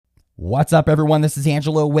What's up, everyone? This is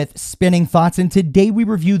Angelo with Spinning Thoughts, and today we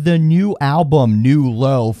review the new album, New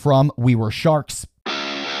Low, from We Were Sharks.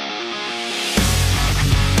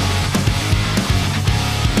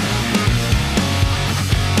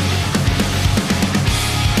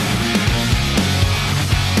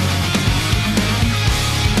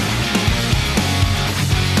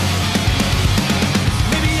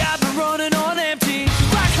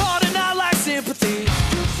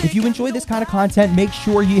 If you enjoy this kind of content, make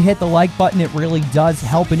sure you hit the like button. It really does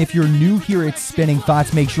help. And if you're new here at Spinning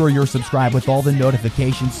Thoughts, make sure you're subscribed with all the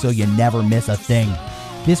notifications so you never miss a thing.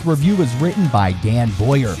 This review was written by Dan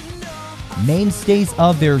Boyer. Mainstays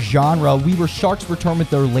of their genre, We Were Sharks return with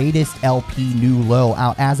their latest LP, New Low,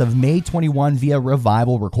 out as of May 21 via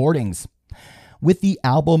Revival Recordings. With the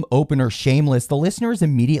album opener Shameless, the listeners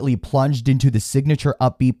immediately plunged into the signature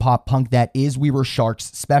upbeat pop punk that is We Were Sharks'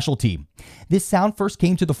 specialty. This sound first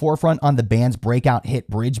came to the forefront on the band's breakout hit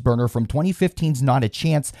Bridge Burner from 2015's Not a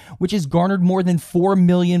Chance, which has garnered more than 4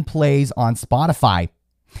 million plays on Spotify.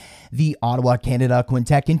 The Ottawa, Canada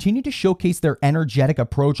quintet continued to showcase their energetic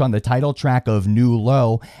approach on the title track of New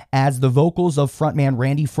Low, as the vocals of frontman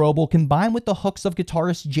Randy Frobel combined with the hooks of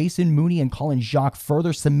guitarists Jason Mooney and Colin Jacques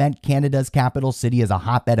further cement Canada's capital city as a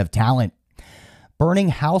hotbed of talent. Burning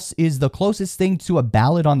House is the closest thing to a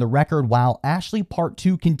ballad on the record, while Ashley Part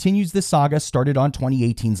 2 continues the saga started on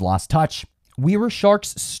 2018's Lost Touch. We Were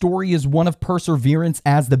Sharks' story is one of perseverance,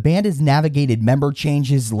 as the band has navigated member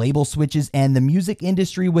changes, label switches, and the music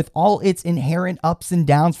industry with all its inherent ups and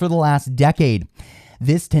downs for the last decade.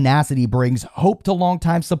 This tenacity brings hope to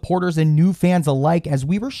longtime supporters and new fans alike, as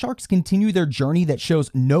We Were Sharks continue their journey that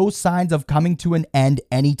shows no signs of coming to an end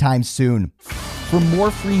anytime soon. For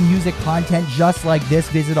more free music content just like this,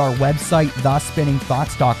 visit our website,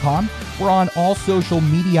 thespinningthoughts.com. We're on all social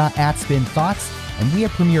media at Spin Thoughts, and we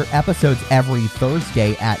have premiere episodes every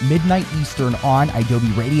Thursday at midnight Eastern on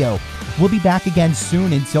Adobe Radio. We'll be back again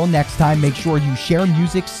soon. Until next time, make sure you share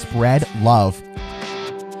music, spread love.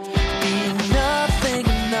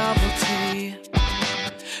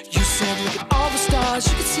 You said, look at all the stars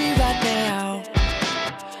you can see right now.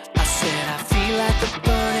 I said, I feel like they're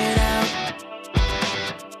burning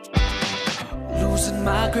out. Losing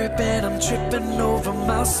my grip and I'm tripping over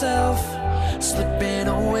myself. Slipping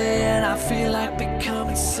away and I feel like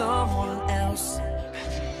becoming someone else.